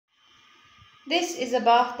This is a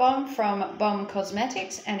bath bomb from Bomb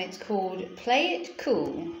Cosmetics and it's called Play It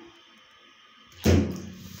Cool.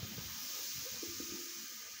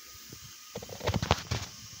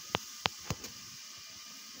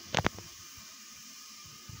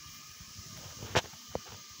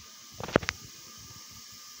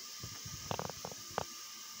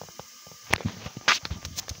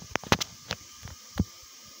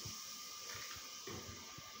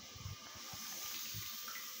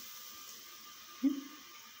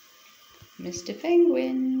 Mr.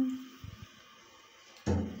 Penguin.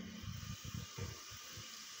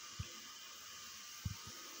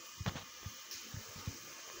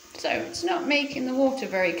 So it's not making the water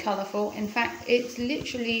very colourful. In fact, it's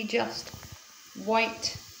literally just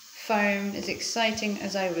white foam, as exciting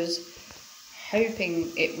as I was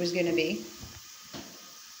hoping it was going to be.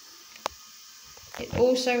 It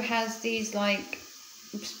also has these like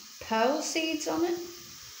pearl seeds on it.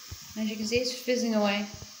 As you can see, it's fizzing away.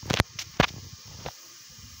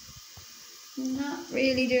 Not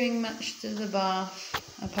really doing much to the bath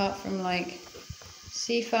apart from like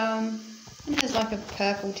sea foam, and has like a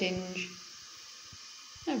purple tinge.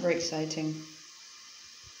 Not very exciting.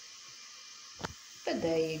 But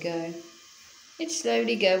there you go. It's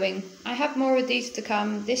slowly going. I have more of these to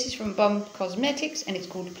come. This is from Bomb Cosmetics and it's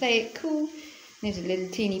called Play It Cool. There's a little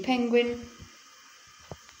teeny penguin.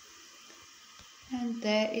 And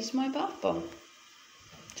there is my bath bomb.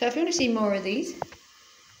 So if you want to see more of these,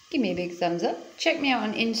 give me a big thumbs up. Check me out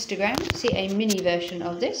on Instagram to see a mini version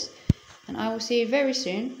of this. And I will see you very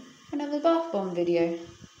soon for another bath bomb video.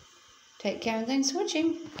 Take care and thanks for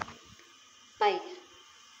watching.